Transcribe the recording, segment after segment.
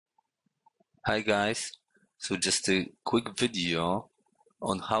Hi guys, so just a quick video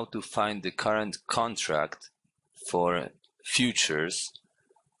on how to find the current contract for futures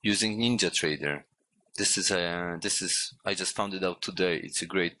using NinjaTrader. I just found it out today. It's a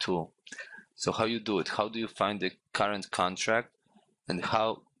great tool. So how you do it? How do you find the current contract and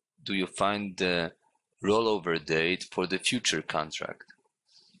how do you find the rollover date for the future contract?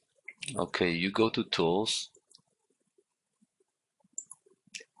 Okay, you go to tools.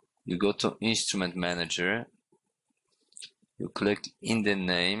 You go to Instrument Manager, you click in the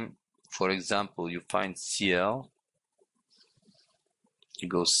name, for example, you find CL, you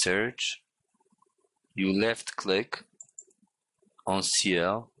go search, you left click on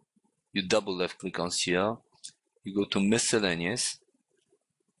CL, you double left click on CL, you go to miscellaneous,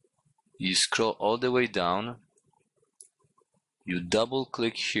 you scroll all the way down, you double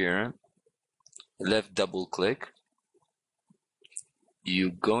click here, left double click,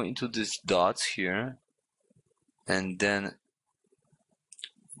 you go into these dots here, and then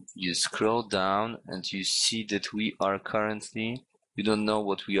you scroll down and you see that we are currently, you don't know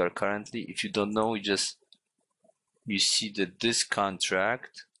what we are currently. If you don't know, you see that this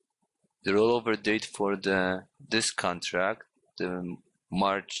contract, the rollover date for this contract, the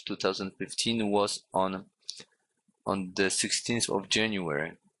March 2015, was on the 16th of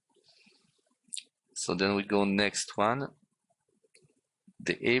January. So then we go next one,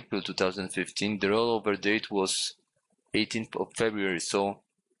 the April 2015, the rollover date was 18th of February. So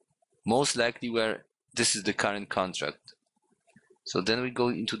most likely this is the current contract. So then we go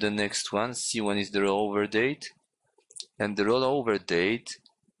into the next one, see when is the rollover date, and the rollover date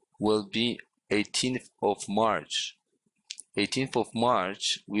will be 18th of March. 18th of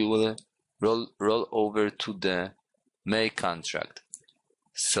March we will roll over to the May contract.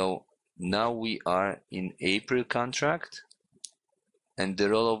 So now we are in April contract, and the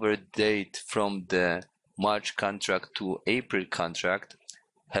rollover date from the March contract to April contract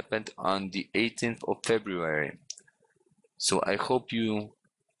happened on the 18th of February. So I hope you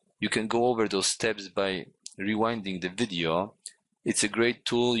can go over those steps by rewinding the video. It's a great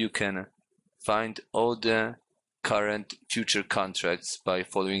tool. You can find all the current future contracts by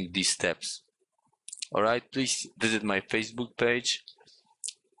following these steps. Alright, please visit my Facebook page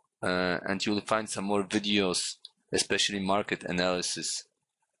and you'll find some more videos, especially market analysis,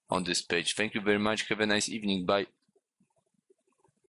 on this page. Thank you very much. Have a nice evening. Bye.